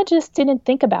technologists didn't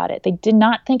think about it. They did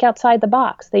not think outside the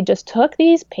box. They just took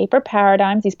these paper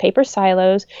paradigms, these paper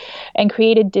silos, and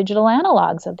created digital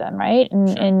analogs of them, right?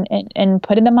 And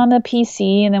put them on the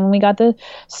PC. And then when we got the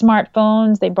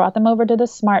smartphones, they brought them over to the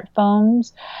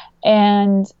smartphones.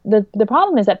 And the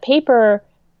problem is that paper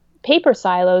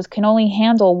silos can only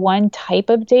handle one type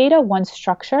of data, one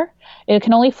structure. It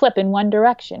can only flip in one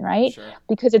direction, right? Sure.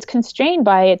 Because it's constrained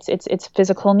by its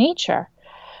physical nature.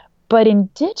 But in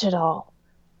digital,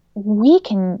 we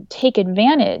can take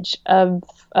advantage of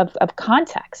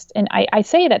context. And I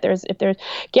say that if there's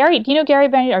Gary, do you know Gary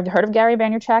Vaynerchuk? Have you heard of Gary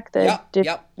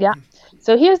Vaynerchuk? Yeah.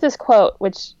 So here's this quote,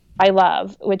 which I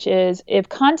love, which is, if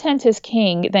content is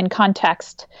king, then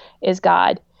context is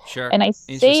God. Sure. And I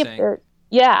say,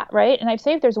 right. And I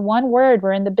say if there's one word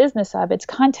we're in the business of, it's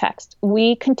context.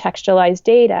 We contextualize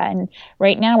data. And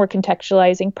right now we're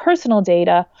contextualizing personal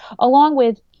data along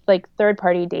with like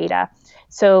third-party data.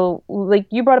 So like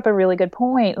you brought up a really good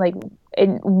point, like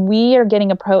we are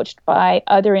getting approached by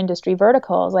other industry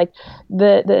verticals, like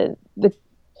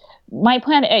my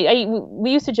plan,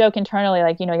 we used to joke internally,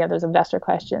 like, you have those investor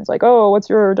questions like, oh, what's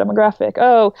your demographic?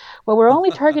 Oh, well, we're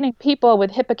only targeting people with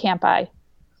hippocampi.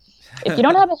 If you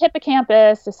don't have a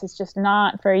hippocampus, this is just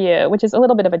not for you, which is a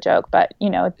little bit of a joke, but,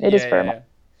 it is for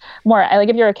more. Like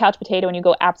if you're a couch potato and you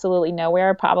go absolutely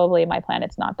nowhere, probably My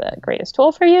Planet's not the greatest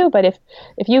tool for you. But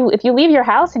if you leave your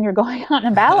house and you're going out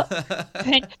and about,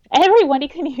 then everybody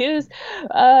can use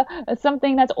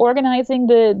something that's organizing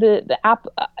the app.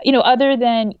 Other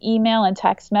than email and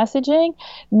text messaging,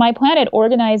 My Planet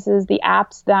organizes the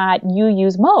apps that you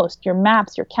use most: your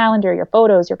maps, your calendar, your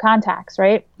photos, your contacts,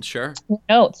 right? Sure. Your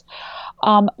notes.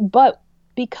 But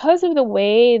because of the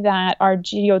way that our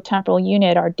geotemporal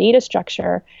unit, our data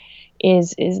structure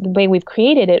is the way we've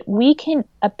created it, we can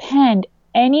append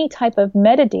any type of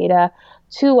metadata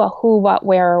to a who, what,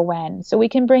 where, or when. So we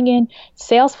can bring in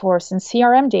Salesforce and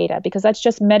CRM data because that's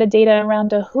just metadata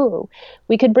around a who.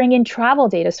 We could bring in travel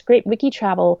data, scrape wiki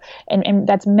travel, and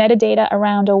that's metadata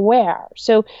around a where.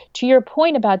 So to your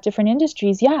point about different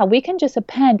industries, yeah, we can just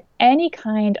append any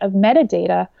kind of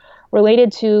metadata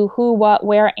related to who, what,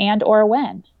 where, and or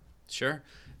when. Sure.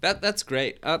 That's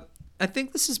great. I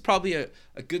think this is probably a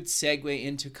good segue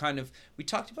into kind of, we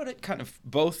talked about it kind of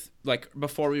both like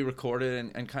before we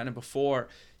recorded and kind of before.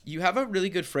 You have a really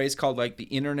good phrase called like the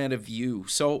Internet of You.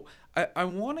 So I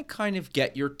want to kind of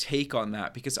get your take on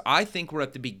that, because I think we're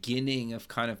at the beginning of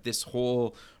kind of this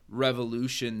whole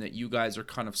revolution that you guys are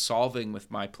kind of solving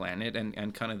with My Planet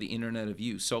and kind of the Internet of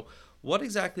You. So what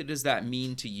exactly does that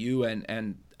mean to you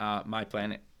and My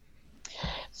Planet?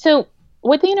 So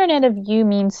what the Internet of You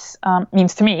means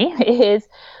to me is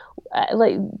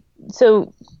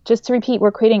so just to repeat,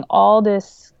 we're creating all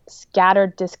this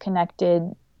scattered, disconnected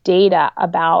data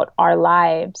about our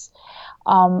lives.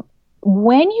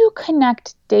 When you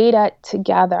connect data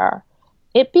together,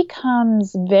 it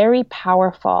becomes very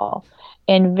powerful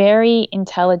and very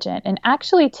intelligent. And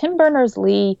actually, Tim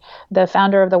Berners-Lee, the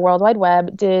founder of the World Wide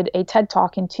Web, did a TED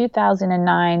Talk in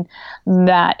 2009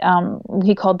 that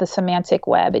he called the semantic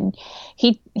web. And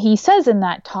he says in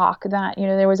that talk that,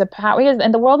 there was a power,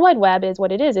 and the World Wide Web is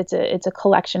what it is. It's a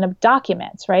collection of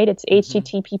documents, right? It's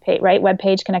HTTP, right? Web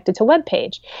page connected to web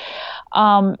page.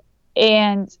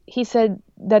 And he said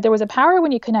that there was a power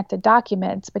when you connected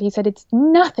documents, but he said it's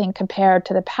nothing compared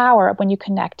to the power of when you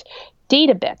connect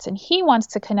data bits. And he wants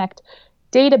to connect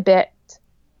data bit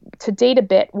to data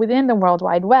bit within the World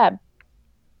Wide Web.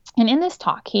 And in this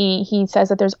talk, he says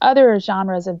that there's other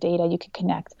genres of data you could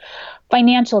connect: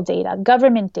 financial data,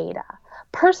 government data,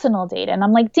 personal data. And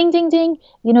I'm like, ding, ding, ding.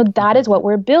 That is what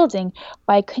we're building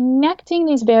by connecting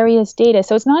these various data.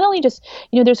 So it's not only just,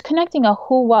 there's connecting a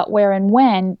who, what, where, and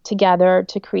when together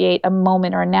to create a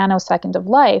moment or a nanosecond of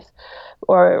life,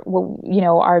 or,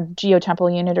 our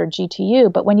geotemporal unit or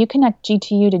GTU. But when you connect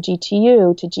GTU to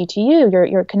GTU to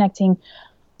GTU, you're connecting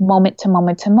moment to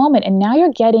moment to moment. And now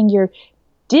you're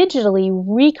digitally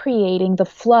recreating the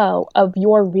flow of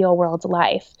your real world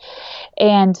life.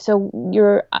 And so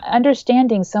you're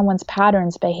understanding someone's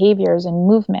patterns, behaviors, and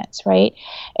movements, right?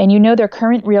 And their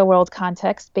current real world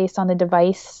context based on the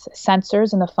device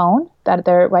sensors in the phone that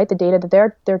the data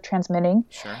that they're transmitting.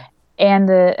 Sure. And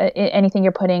anything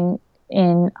you're putting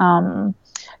in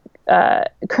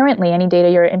currently, any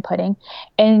data you're inputting.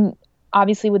 And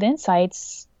obviously with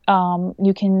insights,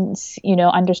 you can,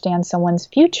 understand someone's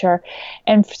future.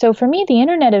 And so for me, the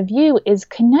Internet of You is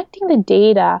connecting the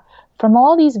data from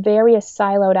all these various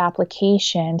siloed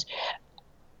applications,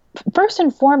 first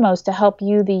and foremost, to help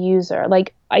you, the user.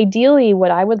 Like, ideally,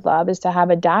 what I would love is to have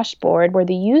a dashboard where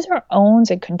the user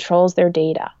owns and controls their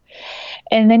data.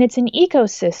 And then it's an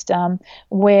ecosystem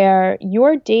where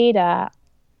your data,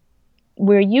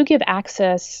 where you give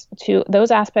access to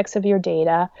those aspects of your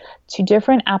data to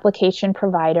different application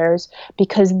providers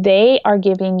because they are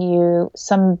giving you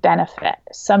some benefit,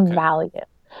 some value,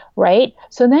 right?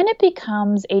 So then it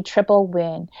becomes a triple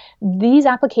win. These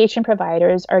application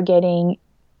providers are getting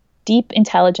deep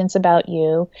intelligence about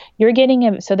you. You're getting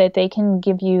it so that they can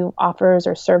give you offers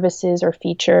or services or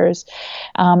features.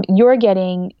 You're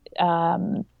getting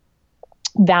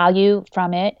value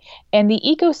from it. And the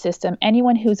ecosystem,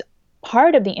 anyone who's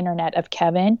part of the Internet of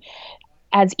Kevin,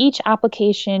 as each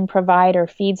application provider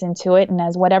feeds into it, and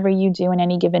as whatever you do in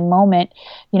any given moment,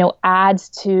 adds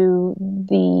to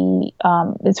the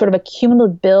it's sort of a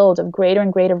cumulative build of greater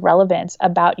and greater relevance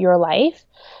about your life,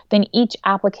 then each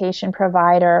application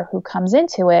provider who comes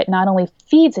into it not only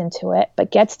feeds into it,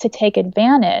 but gets to take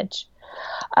advantage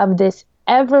of this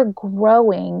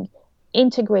ever-growing,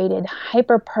 integrated,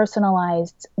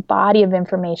 hyper-personalized body of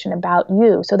information about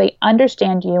you. So they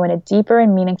understand you in a deeper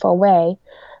and meaningful way,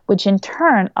 which in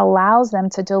turn allows them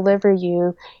to deliver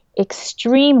you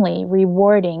extremely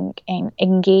rewarding and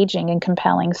engaging and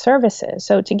compelling services.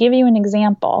 So to give you an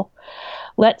example,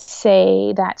 let's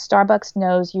say that Starbucks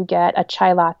knows you get a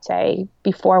chai latte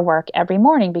before work every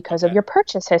morning because of your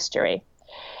purchase history.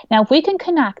 Now, if we can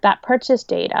connect that purchase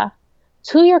data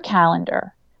to your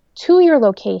calendar, to your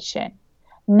location,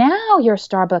 now your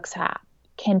Starbucks app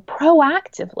can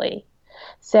proactively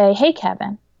say, hey,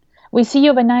 Kevin, we see you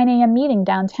have a 9 a.m. meeting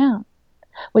downtown.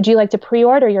 Would you like to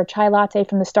pre-order your chai latte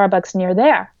from the Starbucks near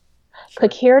there? Sure.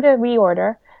 Click here to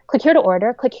reorder, click here to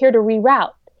order, click here to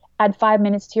reroute, add 5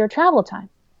 minutes to your travel time.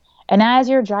 And as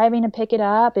you're driving to pick it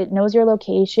up, it knows your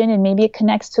location and maybe it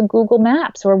connects to Google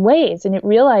Maps or Waze, and it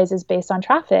realizes based on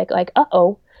traffic, like,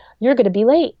 you're going to be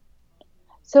late.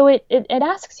 So it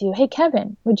asks you, hey,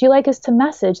 Kevin, would you like us to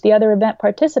message the other event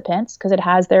participants, because it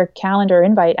has their calendar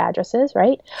invite addresses,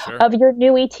 right, of your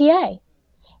new ETA,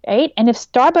 right? And if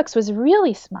Starbucks was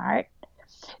really smart,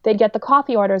 they'd get the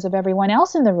coffee orders of everyone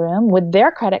else in the room with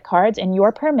their credit cards and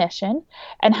your permission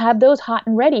and have those hot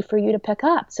and ready for you to pick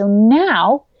up. So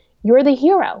now you're the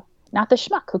hero, not the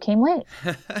schmuck who came late.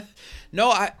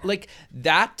 No,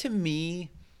 that to me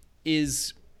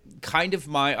is kind of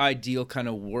my ideal kind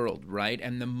of world, right?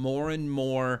 And the more and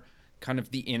more kind of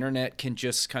the internet can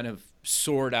just kind of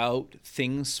sort out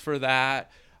things for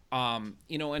that,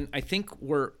 and I think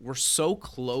we're so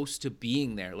close to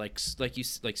being there. Like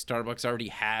Starbucks already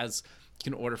has,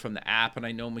 you can order from the app, and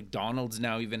I know McDonald's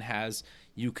now even has,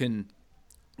 you can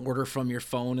order from your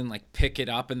phone and pick it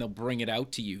up and they'll bring it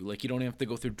out to you. Like, you don't have to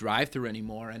go through drive-through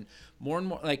anymore. And more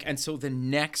and so the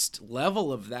next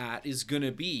level of that is going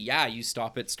to be, you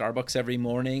stop at Starbucks every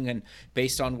morning, and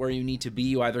based on where you need to be,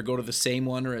 you either go to the same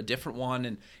one or a different one.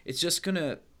 And it's just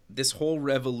this whole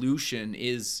revolution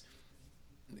is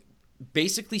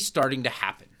basically starting to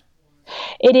happen.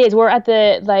 It is. We're at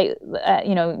the,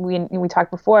 we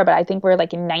talked before, but I think we're in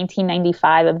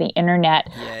 1995 of the internet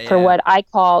for what I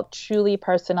call truly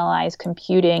personalized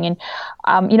computing. And,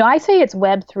 I say it's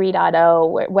Web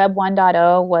 3.0. Web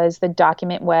 1.0 was the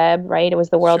document web, right? It was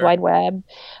the World Wide Web.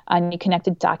 And you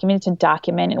connected document to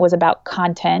document. It was about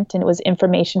content, and it was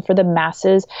information for the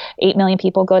masses. 8 million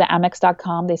people go to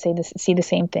Amex.com. They see the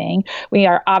same thing. We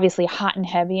are obviously hot and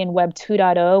heavy in Web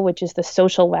 2.0, which is the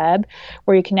social web,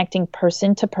 where you're connecting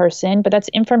person to person, but that's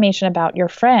information about your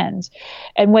friends.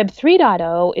 And Web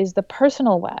 3.0 is the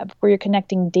personal web, where you're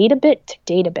connecting data bit to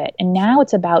data bit. And now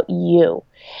it's about you.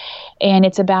 And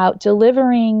it's about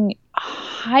delivering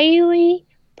highly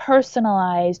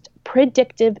personalized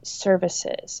predictive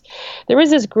services. There was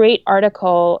this great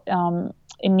article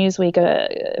in Newsweek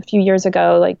a few years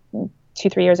ago, like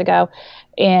 2-3 years ago,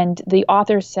 and the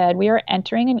author said, we are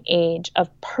entering an age of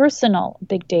personal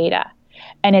big data,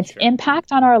 and its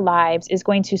impact on our lives is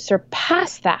going to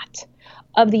surpass that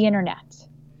of the internet.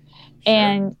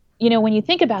 And when you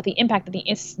think about the impact that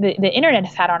the internet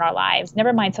has had on our lives,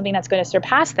 never mind something that's going to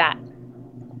surpass that.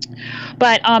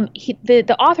 But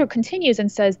the author continues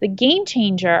and says the game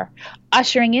changer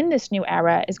ushering in this new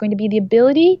era is going to be the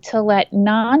ability to let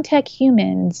non-tech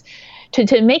humans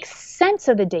to make sense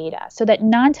of the data so that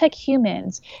non-tech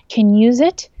humans can use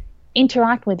it,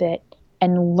 interact with it,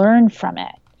 and learn from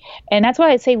it. And that's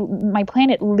why I say My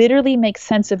Planet literally makes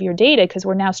sense of your data, because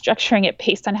we're now structuring it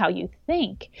based on how you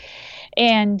think.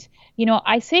 And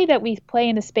I say that we play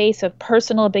in the space of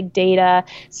personal big data.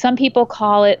 Some people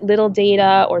call it little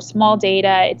data or small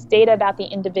data. It's data about the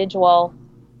individual,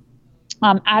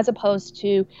 as opposed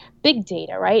to big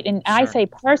data, right? And I say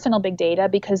personal big data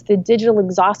because the digital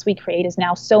exhaust we create is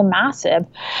now so massive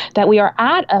that we are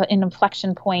at an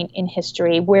inflection point in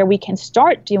history where we can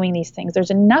start doing these things. There's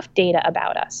enough data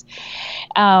about us.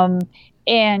 I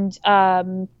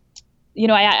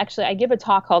give a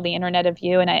talk called The Internet of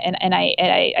You, and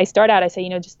I start out, I say,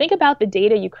 just think about the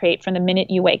data you create from the minute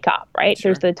you wake up, right?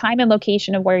 There's the time and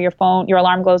location of where your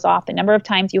alarm goes off, the number of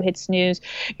times you hit snooze,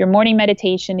 your morning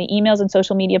meditation, the emails and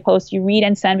social media posts you read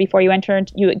and send before you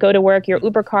go to work, your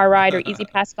Uber car ride or Easy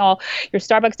Pass call, your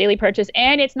Starbucks daily purchase,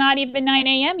 and it's not even 9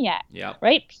 a.m. yet,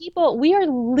 right? We are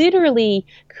literally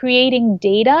creating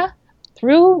data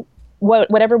through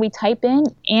whatever we type in,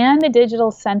 and the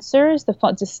digital sensors, the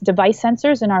device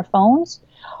sensors in our phones,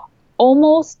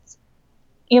 almost,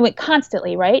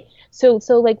 constantly, right? So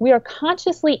like we are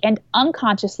consciously and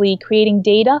unconsciously creating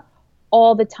data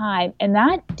all the time, and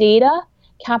that data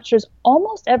captures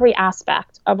almost every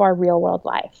aspect of our real world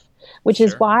life, which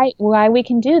is why we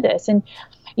can do this. And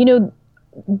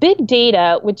big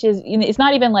data, which is, it's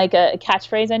not even like a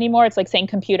catchphrase anymore. It's like saying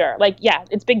computer. Like,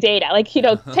 it's big data. Like, 10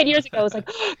 years ago, it was like,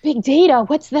 big data,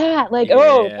 what's that? Like,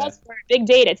 buzzword, big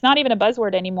data. It's not even a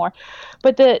buzzword anymore.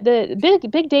 But the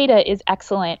big data is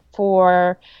excellent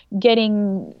for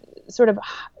getting sort of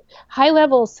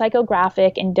high-level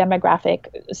psychographic and demographic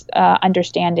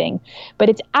understanding, but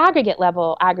it's aggregate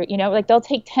level. Like they'll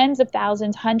take tens of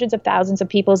thousands, hundreds of thousands of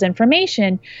people's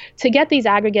information to get these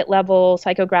aggregate level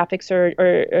psychographics or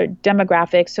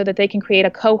demographics, so that they can create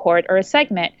a cohort or a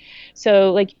segment.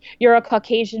 So, like, you're a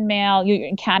Caucasian male, you're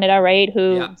in Canada, right?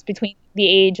 Who's between the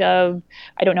age of,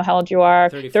 I don't know how old you are,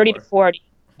 30 to 40.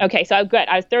 Okay, so good.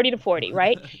 I was 30 to 40,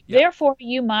 right? Therefore,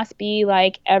 you must be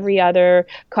like every other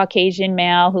Caucasian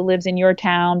male who lives in your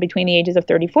town between the ages of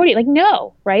 30 and 40. Like,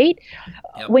 no, right?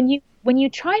 When you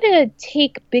try to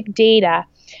take big data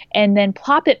and then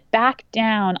plop it back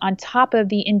down on top of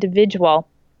the individual,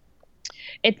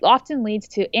 it often leads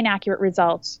to inaccurate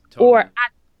results, or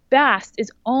at best is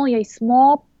only a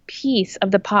small piece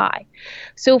of the pie.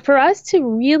 So for us to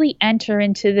really enter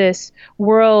into this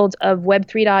world of Web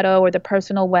 3.0 or the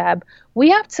personal web, we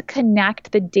have to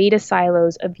connect the data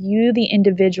silos of you, the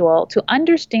individual, to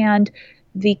understand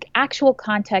the actual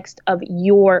context of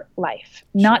your life,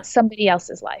 not somebody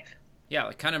else's life. Yeah,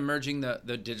 like kind of merging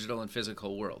the digital and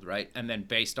physical world, right? And then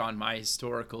based on my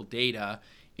historical data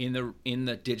in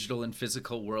the digital and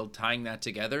physical world, tying that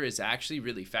together is actually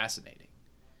really fascinating.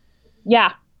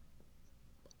 Yeah.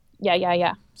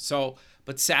 So,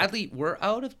 but sadly, we're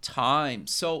out of time.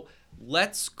 So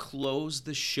let's close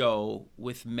the show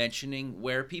with mentioning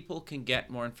where people can get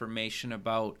more information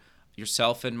about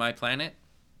yourself and My Planet.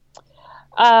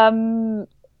 Well,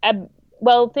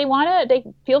 if they want to, they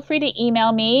feel free to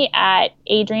email me at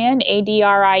Adrienne,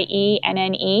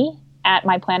 ADRIENNE, at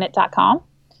myplanet.com.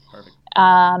 Perfect.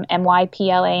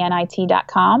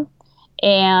 MYPLANIT.com.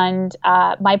 And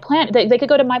My Planet, they could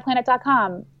go to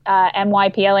myplanet.com.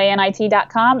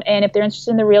 MYPLANIT.com, and if they're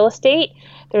interested in the real estate,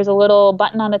 there's a little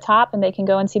button on the top and they can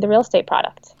go and see the real estate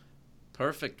product.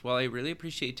 Perfect. Well, I really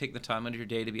appreciate you taking the time out of your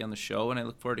day to be on the show, and I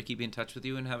look forward to keeping in touch with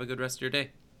you, and have a good rest of your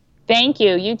day. Thank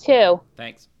you. You too.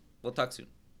 Thanks. We'll talk soon.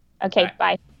 Okay,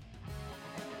 bye.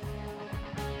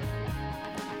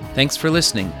 Thanks for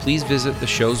listening. Please visit the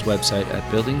show's website at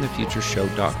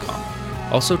buildingthefutureshow.com.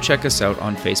 Also check us out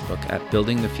on Facebook at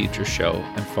Building the Future Show,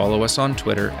 and follow us on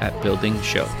Twitter at Building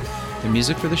Show. The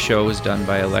music for the show is done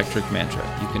by Electric Mantra.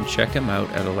 You can check him out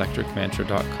at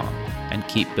electricmantra.com, and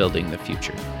keep building the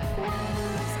future.